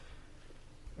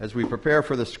as we prepare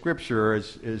for the scripture,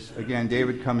 as again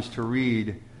David comes to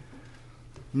read,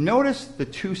 notice the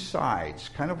two sides,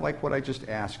 kind of like what I just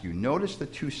asked you. Notice the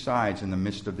two sides in the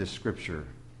midst of this scripture.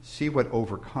 See what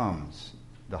overcomes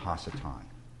the Hasatan.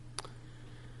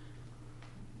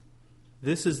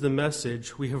 This is the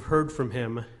message we have heard from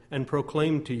him and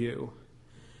proclaimed to you,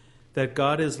 that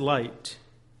God is light,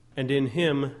 and in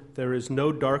him there is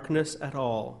no darkness at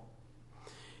all.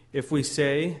 If we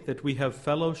say that we have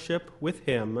fellowship with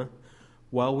him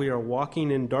while we are walking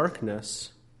in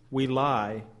darkness, we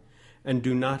lie and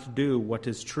do not do what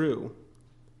is true.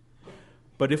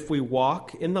 But if we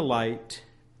walk in the light,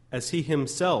 as he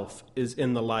himself is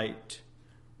in the light,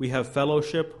 we have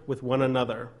fellowship with one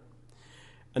another.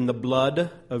 And the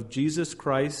blood of Jesus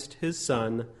Christ, his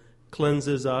Son,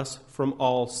 cleanses us from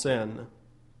all sin.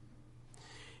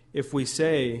 If we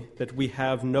say that we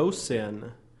have no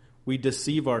sin, we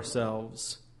deceive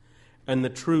ourselves, and the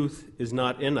truth is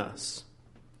not in us.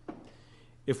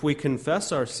 If we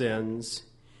confess our sins,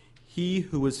 he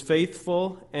who is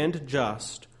faithful and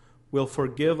just will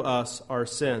forgive us our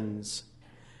sins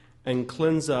and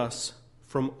cleanse us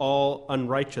from all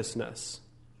unrighteousness.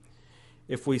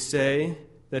 If we say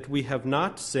that we have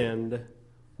not sinned,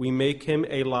 we make him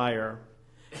a liar,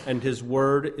 and his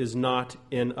word is not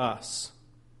in us.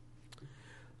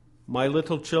 My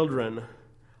little children,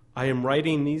 I am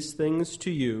writing these things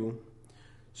to you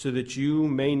so that you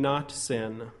may not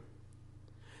sin.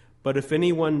 But if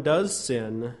anyone does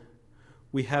sin,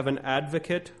 we have an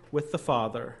advocate with the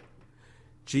Father,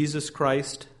 Jesus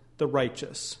Christ the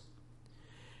righteous.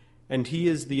 And he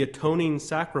is the atoning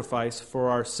sacrifice for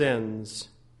our sins,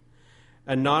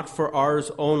 and not for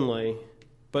ours only,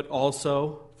 but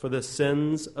also for the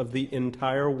sins of the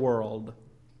entire world.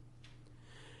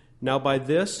 Now by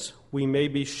this we may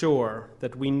be sure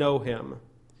that we know him,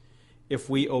 if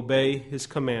we obey his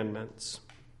commandments.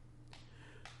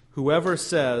 Whoever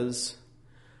says,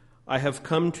 I have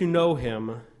come to know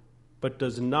him, but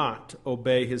does not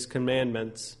obey his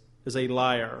commandments, is a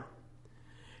liar,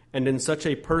 and in such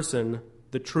a person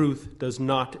the truth does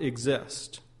not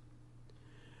exist.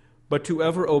 But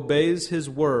whoever obeys his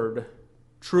word,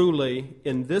 truly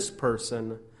in this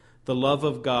person the love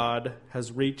of God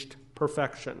has reached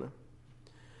perfection.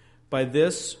 By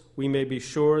this we may be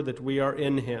sure that we are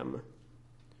in him.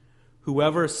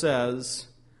 Whoever says,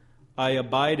 I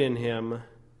abide in him,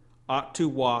 ought to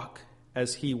walk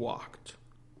as he walked.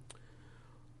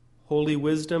 Holy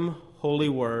wisdom, holy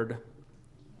word.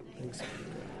 Thanks.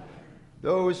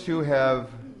 Those who have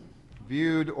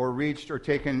viewed or reached or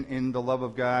taken in the love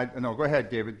of God. No, go ahead,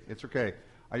 David. It's okay.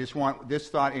 I just want this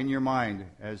thought in your mind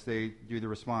as they do the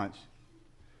response.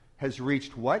 Has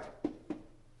reached what?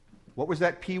 What was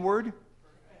that P word?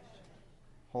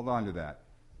 Hold on to that.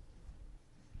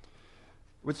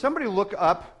 Would somebody look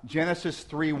up Genesis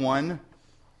 3:1?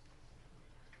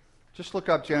 Just look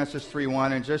up Genesis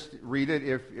 3:1 and just read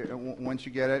it once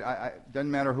you get it.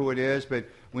 Doesn't matter who it is, but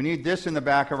we need this in the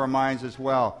back of our minds as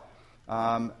well.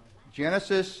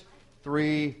 Genesis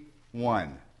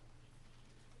 3:1.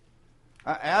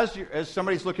 As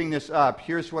somebody's looking this up,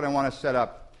 here's what I want to set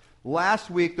up. Last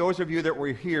week, those of you that were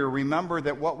here, remember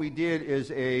that what we did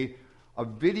is a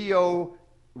video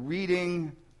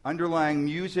reading, underlying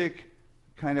music,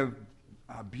 kind of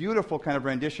beautiful kind of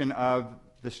rendition of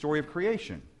the story of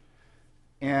creation.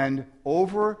 And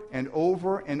over and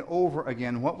over and over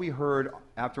again, what we heard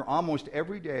after almost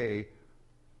every day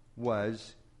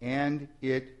was, and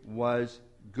it was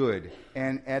good.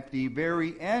 And at the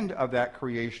very end of that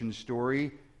creation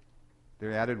story,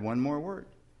 they added one more word.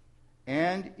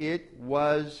 And it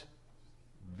was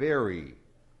very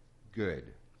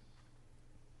good.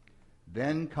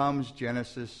 Then comes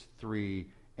Genesis 3,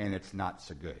 and it's not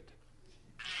so good.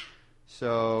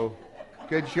 So,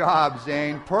 good job,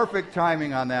 Zane. Perfect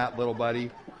timing on that, little buddy.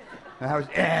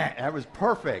 That was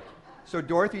perfect. So,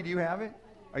 Dorothy, do you have it?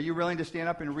 Are you willing to stand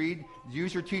up and read?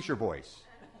 Use your teacher voice.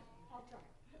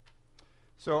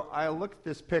 So, I looked at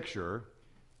this picture,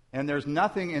 and there's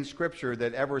nothing in Scripture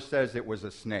that ever says it was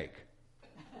a snake.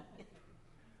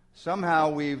 Somehow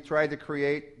we've tried to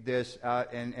create this,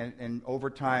 and over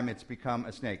time it's become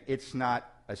a snake. It's not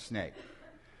a snake.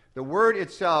 The word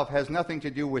itself has nothing to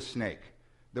do with snake.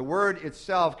 The word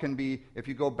itself can be, if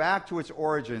you go back to its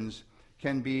origins,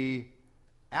 can be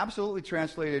absolutely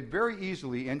translated very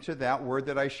easily into that word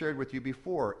that I shared with you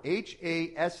before.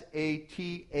 Hasatan.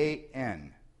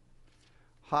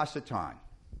 Hasatan.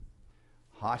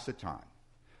 Hasatan.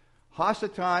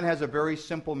 Hasatan has a very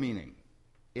simple meaning.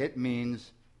 It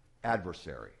means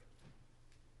adversary.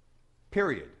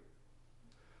 Period.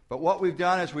 But what we've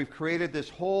done is we've created this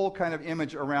whole kind of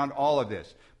image around all of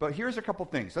this. But here's a couple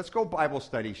things. Let's go Bible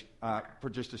study for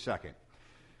just a second.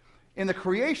 In the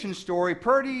creation story,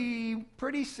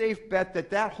 pretty safe bet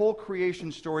that whole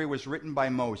creation story was written by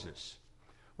Moses.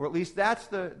 Or at least that's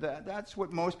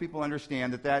what most people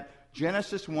understand, that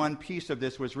Genesis 1 piece of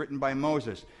this was written by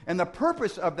Moses. And the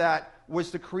purpose of that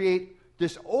was to create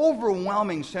this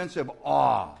overwhelming sense of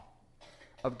awe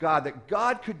of God, that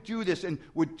God could do this and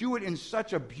would do it in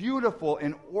such a beautiful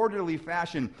and orderly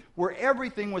fashion where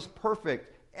everything was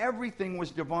perfect, everything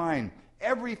was divine,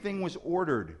 everything was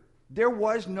ordered. There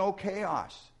was no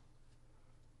chaos.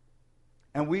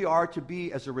 And we are to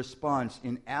be, as a response,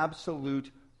 in absolute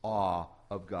awe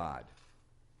of God.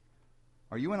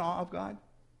 Are you in awe of God?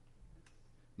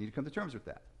 You need to come to terms with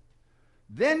that.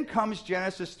 Then comes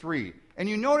Genesis 3, and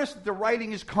you notice that the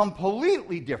writing is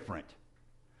completely different.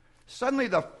 Suddenly,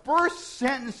 the first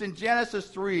sentence in Genesis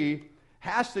 3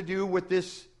 has to do with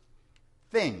this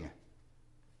thing.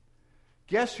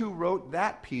 Guess who wrote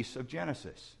that piece of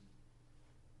Genesis?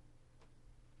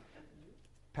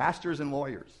 Pastors and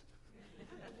lawyers.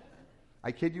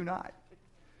 I kid you not.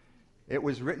 It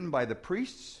was written by the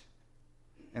priests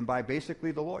and by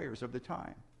basically the lawyers of the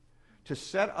time to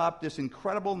set up this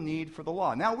incredible need for the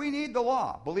law. Now, we need the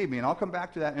law, believe me, and I'll come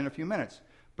back to that in a few minutes.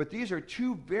 But these are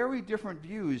two very different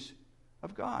views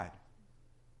of God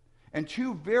and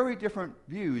two very different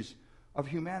views of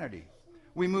humanity.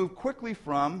 We move quickly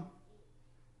from,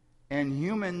 and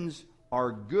humans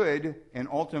are good and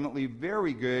ultimately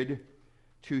very good,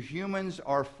 to humans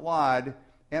are flawed.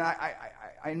 And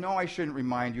I know I shouldn't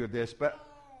remind you of this, but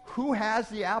who has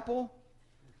the apple?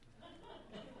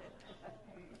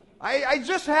 I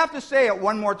just have to say it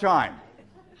one more time.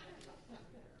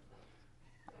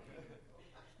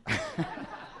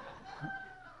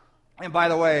 And by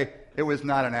the way, it was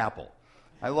not an apple.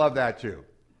 I love that too.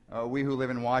 We who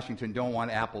live in Washington don't want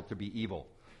Apple to be evil.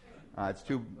 It's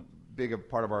too big a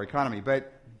part of our economy.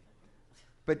 But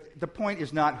the point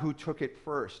is not who took it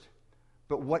first,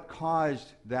 but what caused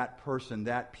that person,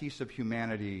 that piece of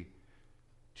humanity,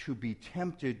 to be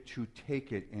tempted to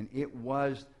take it. And it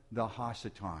was the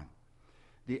Hasatan,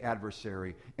 the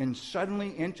adversary. And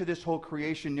suddenly into this whole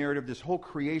creation narrative, this whole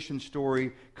creation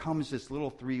story, comes this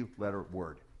little three-letter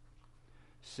word: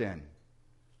 sin.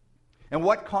 And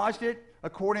what caused it,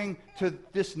 according to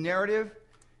this narrative,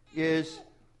 is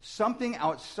something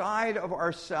outside of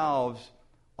ourselves,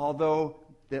 although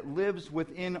that lives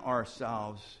within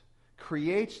ourselves,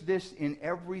 creates this in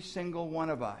every single one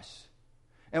of us.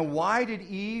 And why did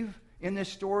Eve, in this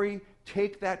story,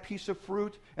 take that piece of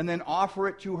fruit and then offer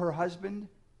it to her husband?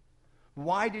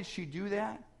 Why did she do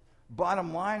that?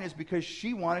 Bottom line is because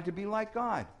she wanted to be like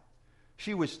God.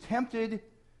 She was tempted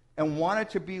and wanted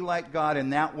to be like God,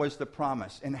 and that was the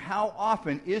promise. And how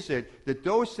often is it that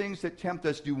those things that tempt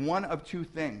us do one of two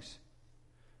things?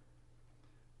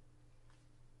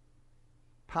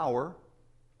 Power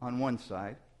on one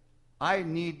side. I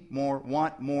need more,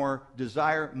 want more,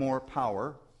 desire more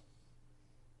power.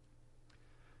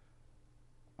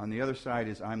 On the other side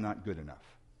is I'm not good enough.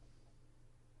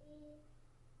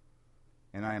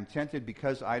 And I am tempted,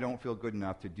 because I don't feel good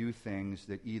enough, to do things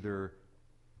that either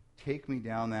take me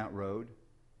down that road,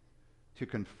 to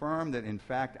confirm that in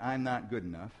fact I'm not good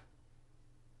enough,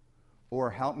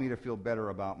 or help me to feel better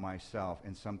about myself,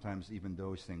 and sometimes even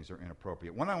those things are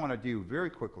inappropriate. What I want to do very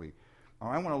quickly,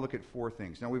 I want to look at four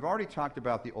things. Now, we've already talked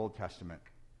about the Old Testament.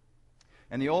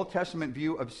 And the Old Testament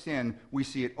view of sin, we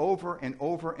see it over and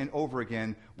over and over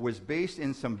again, was based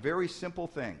in some very simple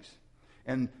things.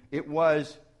 And it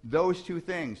was those two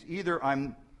things. Either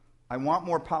I want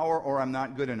more power, or I'm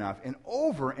not good enough. And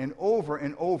over and over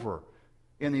and over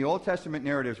in the Old Testament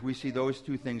narratives, we see those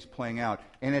two things playing out.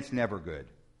 And it's never good.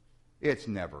 It's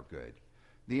never good.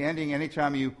 The ending,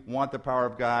 anytime you want the power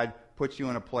of God, puts you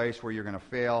in a place where you're going to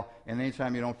fail. And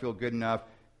anytime you don't feel good enough,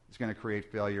 it's going to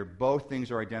create failure. Both things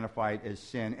are identified as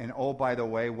sin. And oh, by the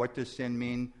way, what does sin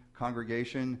mean,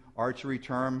 congregation? Archery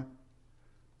term?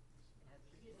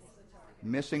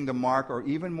 Missing the mark, or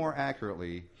even more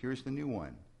accurately, here's the new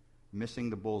one: missing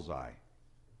the bullseye.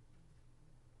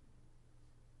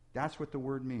 That's what the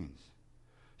word means.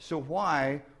 So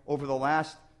why, over the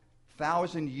last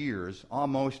 1,000 years,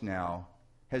 almost now,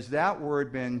 has that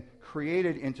word been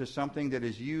created into something that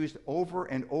is used over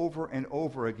and over and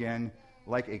over again,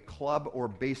 like a club or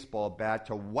baseball bat,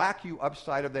 to whack you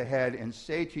upside of the head and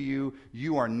say to you,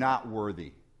 you are not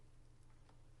worthy?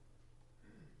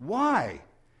 Why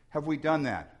have we done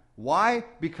that? Why?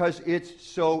 Because it's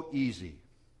so easy.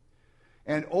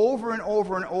 And over and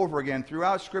over and over again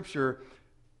throughout Scripture,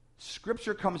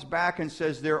 Scripture comes back and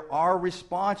says there are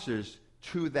responses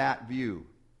to that view.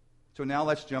 So now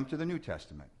let's jump to the New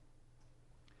Testament.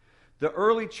 The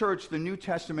early church, the New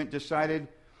Testament, decided,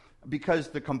 because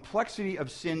the complexity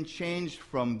of sin changed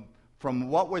from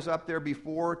what was up there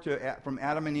before, from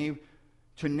Adam and Eve,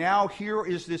 to now here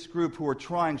is this group who are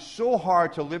trying so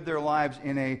hard to live their lives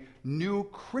in a new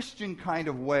Christian kind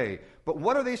of way. But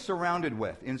what are they surrounded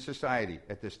with in society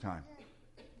at this time?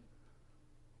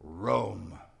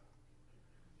 Rome.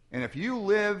 And if you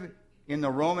live in the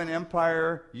Roman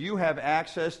Empire, you have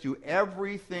access to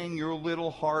everything your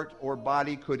little heart or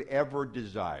body could ever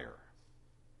desire.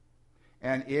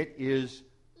 And it is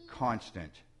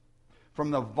constant.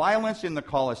 From the violence in the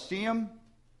Colosseum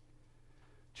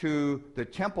to the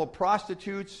temple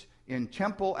prostitutes in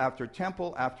temple after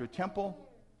temple after temple,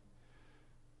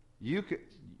 you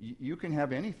can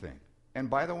have anything. And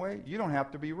by the way, you don't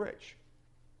have to be rich.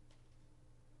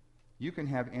 You can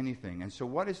have anything. And so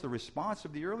what is the response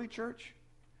of the early church?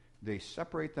 They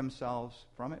separate themselves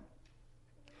from it.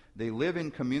 They live in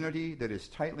community that is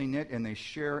tightly knit, and they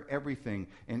share everything.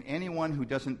 And anyone who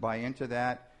doesn't buy into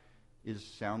that is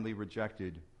soundly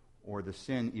rejected, or the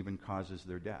sin even causes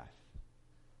their death.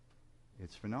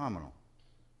 It's phenomenal.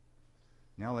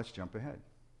 Now let's jump ahead.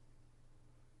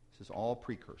 This is all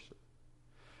precursor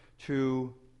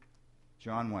to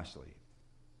John Wesley.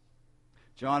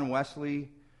 John Wesley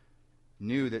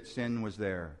knew that sin was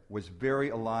there, was very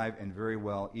alive and very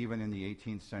well, even in the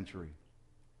 18th century.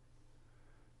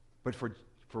 But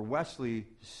for Wesley,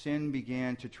 sin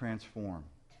began to transform,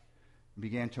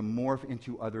 began to morph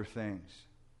into other things.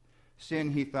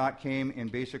 Sin, he thought, came in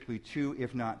basically two,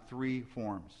 if not three,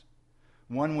 forms.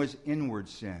 One was inward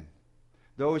sin,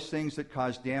 those things that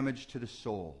cause damage to the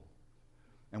soul.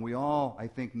 And we all, I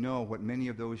think, know what many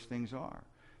of those things are.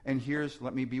 And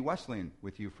let me be Wesleyan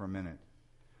with you for a minute.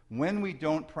 When we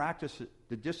don't practice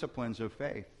the disciplines of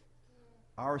faith,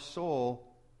 our soul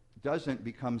doesn't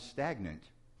become stagnant.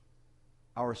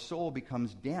 Our soul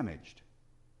becomes damaged.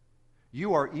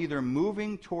 You are either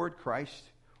moving toward Christ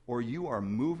or you are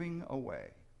moving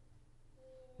away.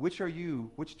 Which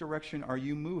direction are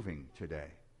you moving today?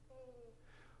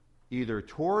 Either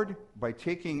toward, by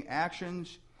taking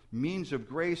actions, means of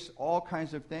grace, all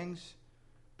kinds of things,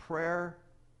 prayer,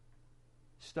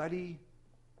 study,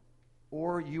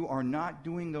 or you are not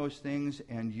doing those things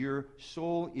and your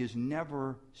soul is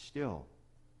never still.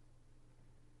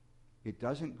 It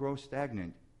doesn't grow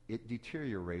stagnant. It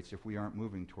deteriorates if we aren't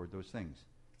moving toward those things.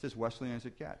 It's as Wesleyan as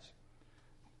it gets.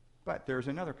 But there's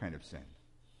another kind of sin,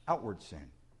 outward sin.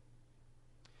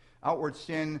 Outward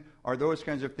sin are those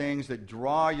kinds of things that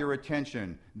draw your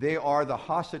attention. They are the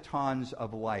hasatans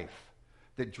of life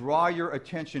that draw your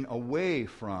attention away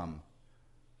from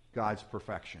God's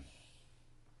perfection.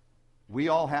 We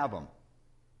all have them.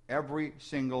 Every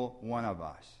single one of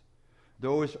us.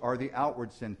 Those are the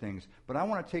outward sin things. But I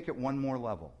want to take it one more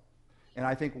level. And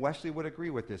I think Wesley would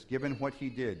agree with this, given what he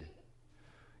did.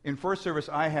 In first service,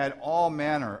 I had all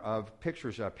manner of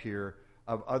pictures up here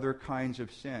of other kinds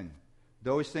of sin.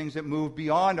 Those things that move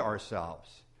beyond ourselves.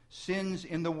 Sins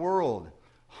in the world.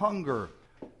 Hunger,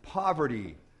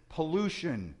 poverty,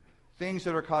 pollution. Things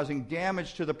that are causing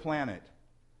damage to the planet.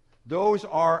 Those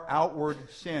are outward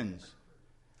sins.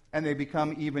 And they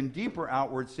become even deeper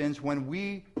outward sins when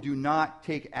we do not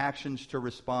take actions to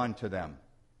respond to them.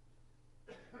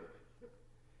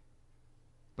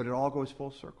 But it all goes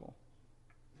full circle.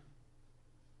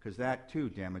 Because that too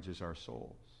damages our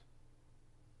souls.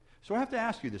 So I have to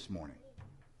ask you this morning,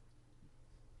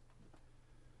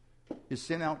 is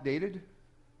sin outdated?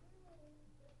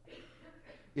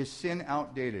 Is sin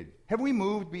outdated? Have we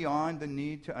moved beyond the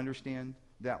need to understand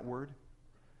that word?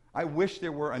 I wish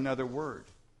there were another word.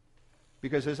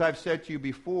 Because as I've said to you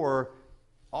before,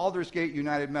 Aldersgate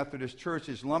United Methodist Church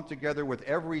is lumped together with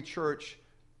every church,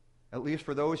 at least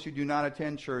for those who do not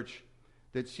attend church,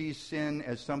 that sees sin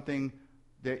as something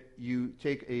that you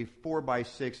take a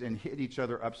 4x6 and hit each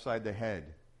other upside the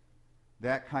head.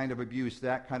 That kind of abuse,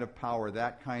 that kind of power,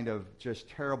 that kind of just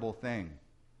terrible thing.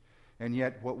 And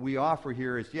yet what we offer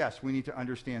here is, yes, we need to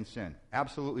understand sin.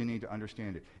 Absolutely need to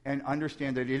understand it. And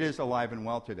understand that it is alive and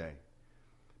well today.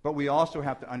 But we also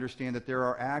have to understand that there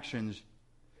are actions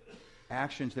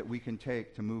that we can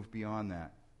take to move beyond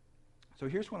that. So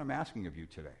here's what I'm asking of you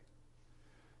today.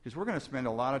 Because we're going to spend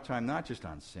a lot of time not just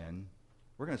on sin,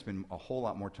 we're going to spend a whole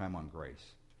lot more time on grace.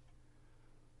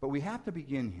 But we have to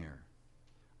begin here.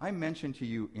 I mentioned to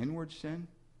you inward sin,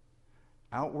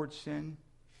 outward sin,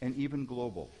 and even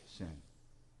global sin.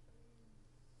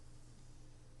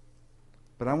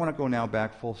 But I want to go now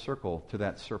back full circle to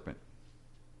that serpent.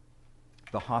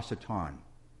 The Hasatan.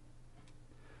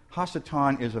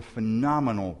 Hasatan is a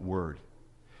phenomenal word.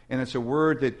 And it's a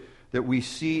word that we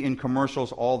see in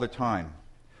commercials all the time.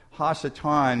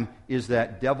 Hasatan is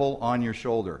that devil on your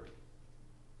shoulder.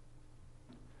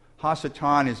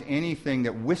 Hasatan is anything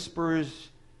that whispers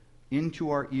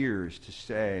into our ears to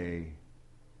say,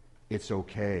 it's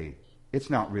okay. It's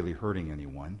not really hurting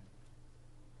anyone.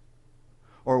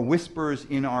 Or whispers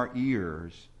in our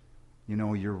ears,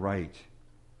 you're right.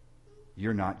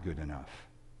 You're not good enough.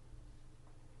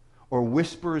 Or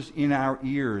whispers in our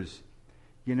ears,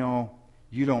 you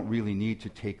don't really need to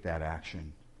take that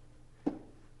action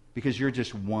because you're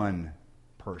just one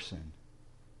person.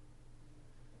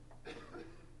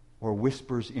 Or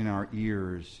whispers in our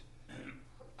ears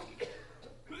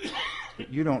that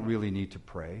you don't really need to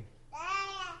pray.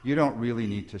 You don't really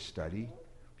need to study.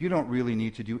 You don't really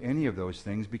need to do any of those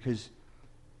things because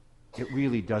it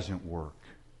really doesn't work.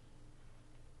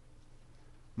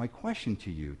 My question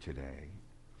to you today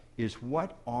is,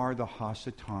 what are the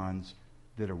Hasatans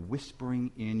that are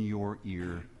whispering in your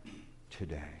ear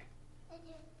today?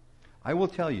 I will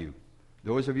tell you,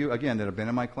 those of you, again, that have been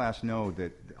in my class know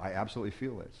that I absolutely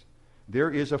feel this. There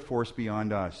is a force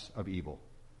beyond us of evil.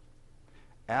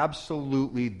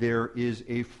 Absolutely, there is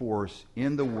a force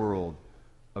in the world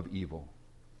of evil.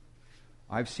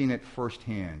 I've seen it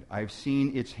firsthand. I've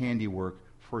seen its handiwork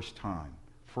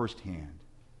firsthand.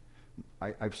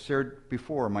 I've shared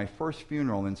before, my first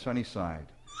funeral in Sunnyside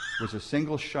was a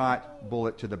single-shot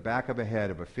bullet to the back of the head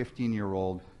of a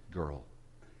 15-year-old girl.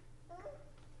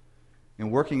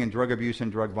 And working in drug abuse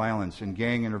and drug violence and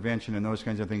gang intervention and those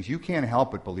kinds of things, you can't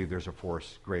help but believe there's a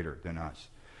force greater than us.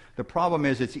 The problem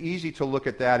is it's easy to look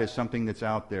at that as something that's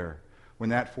out there when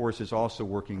that force is also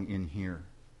working in here.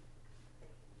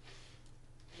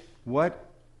 What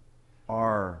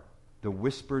are the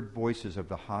whispered voices of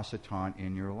the Hasatan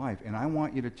in your life? And I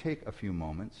want you to take a few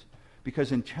moments,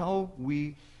 because until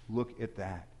we look at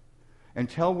that,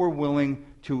 until we're willing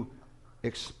to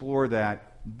explore that,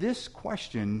 this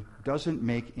question doesn't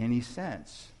make any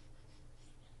sense.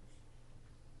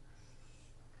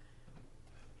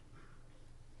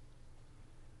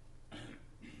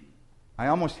 I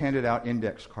almost handed out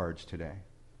index cards today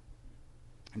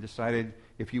and decided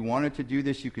if you wanted to do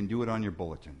this, you can do it on your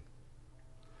bulletin.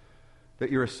 That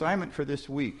your assignment for this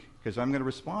week, because I'm going to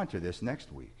respond to this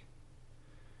next week,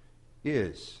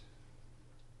 is,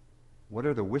 what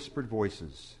are the whispered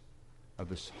voices of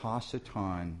the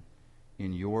Hasatan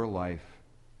in your life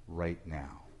right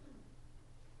now?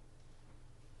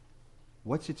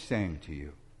 What's it saying to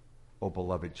you, O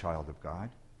beloved child of God?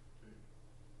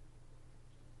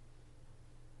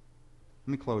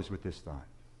 Let me close with this thought.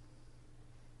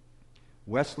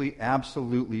 Wesley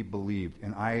absolutely believed,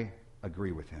 and I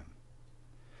agree with him,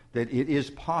 that it is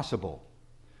possible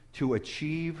to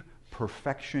achieve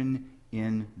perfection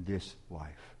in this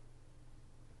life.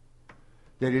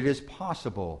 That it is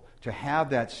possible to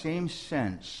have that same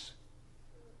sense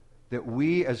that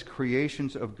we as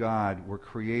creations of God were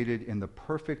created in the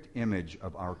perfect image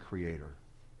of our Creator.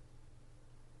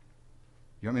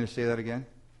 You want me to say that again?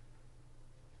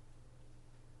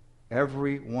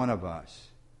 Every one of us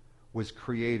was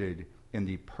created in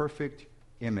the perfect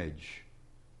image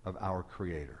of our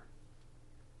Creator.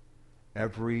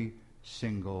 Every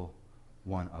single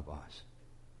one of us.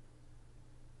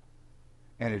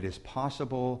 And it is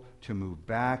possible to move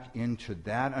back into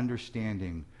that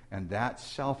understanding and that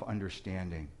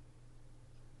self-understanding.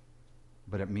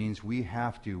 But it means we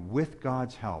have to, with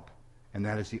God's help, and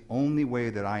that is the only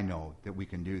way that I know that we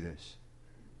can do this,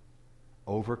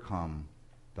 overcome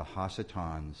the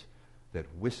Hasatans that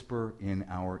whisper in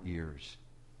our ears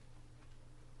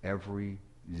every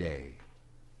day.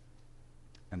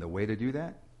 And the way to do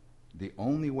that, the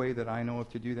only way that I know of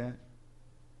to do that,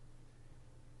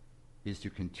 is to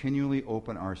continually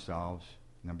open ourselves,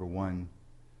 number one,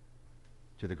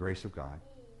 to the grace of God,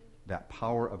 that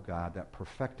power of God, that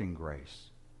perfecting grace.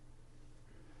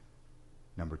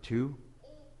 Number two,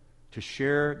 to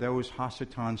share those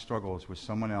Hasatan struggles with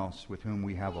someone else with whom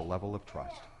we have a level of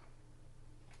trust.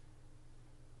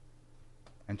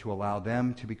 And to allow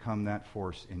them to become that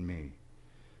force in me.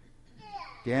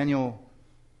 Daniel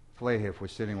Flahiff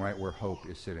was sitting right where Hope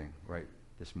is sitting right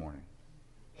this morning.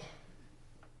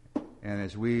 And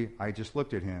I just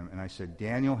looked at him and I said,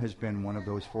 Daniel has been one of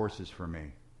those forces for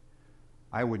me.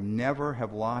 I would never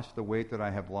have lost the weight that I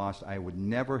have lost. I would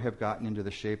never have gotten into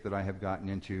the shape that I have gotten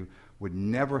into. Would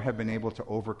never have been able to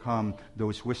overcome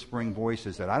those whispering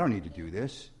voices that I don't need to do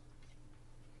this.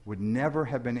 Would never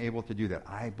have been able to do that,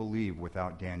 I believe,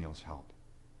 without Daniel's help.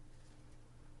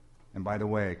 And by the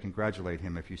way, congratulate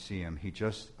him if you see him. He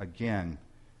just, again,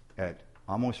 at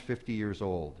almost 50 years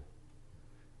old,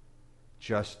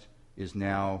 just is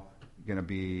now going to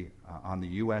be on the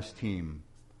U.S. team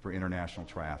for international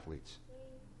triathletes.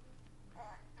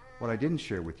 What I didn't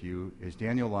share with you is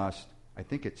Daniel lost, I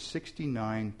think it's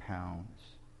 69 pounds,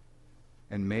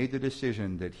 and made the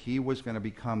decision that he was going to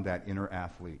become that inner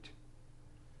athlete.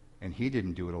 And he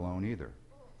didn't do it alone either.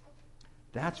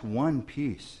 That's one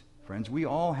piece, friends. We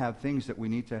all have things that we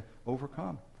need to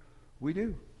overcome. We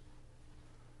do.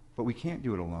 But we can't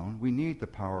do it alone. We need the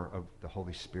power of the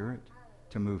Holy Spirit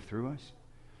to move through us.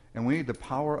 And we need the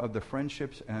power of the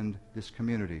friendships and this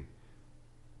community.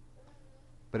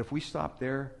 But if we stop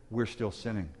there, we're still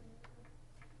sinning.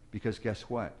 Because guess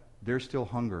what? There's still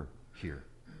hunger here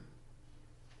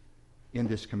in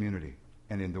this community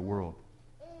and in the world.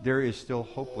 There is still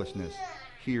hopelessness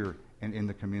here and in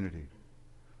the community.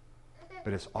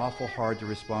 But it's awful hard to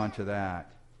respond to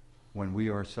that when we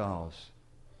ourselves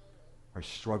are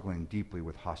struggling deeply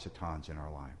with Hasatans in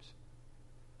our lives.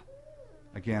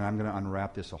 Again, I'm going to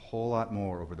unwrap this a whole lot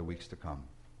more over the weeks to come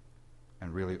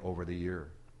and really over the year.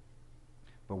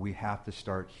 But we have to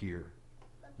start here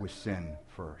with sin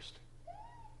first.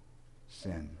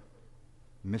 Sin.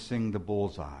 Missing the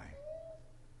bullseye.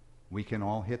 We can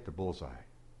all hit the bullseye.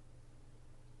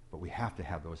 But we have to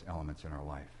have those elements in our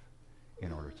life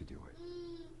in order to do it.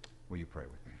 Will you pray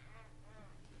with me?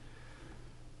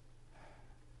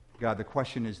 God, the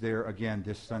question is there again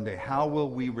this Sunday. How will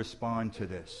we respond to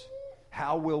this?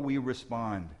 How will we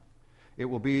respond? It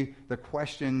will be the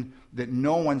question that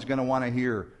no one's going to want to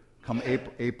hear come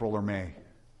April or May.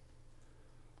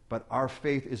 But our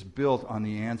faith is built on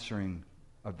the answering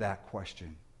of that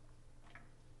question.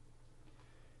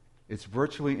 It's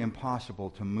virtually impossible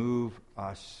to move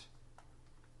us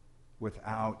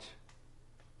without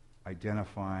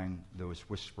identifying those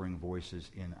whispering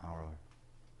voices in our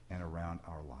and around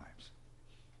our lives.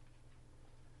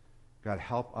 God,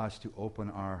 help us to open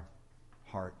our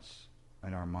hearts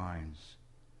and our minds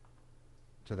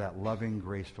to that loving,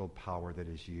 grace-filled power that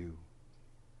is you.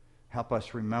 Help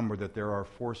us remember that there are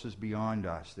forces beyond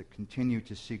us that continue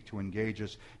to seek to engage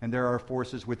us, and there are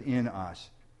forces within us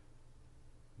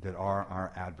that are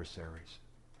our adversaries.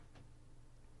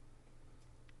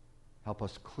 Help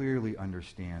us clearly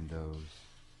understand those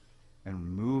and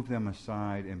move them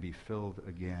aside and be filled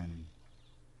again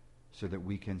so that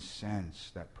we can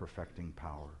sense that perfecting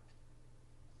power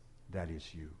that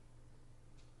is you.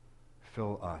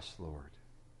 Fill us, Lord.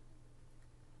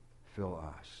 Fill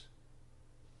us.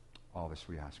 All this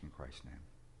we ask in Christ's name.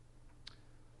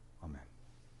 Amen.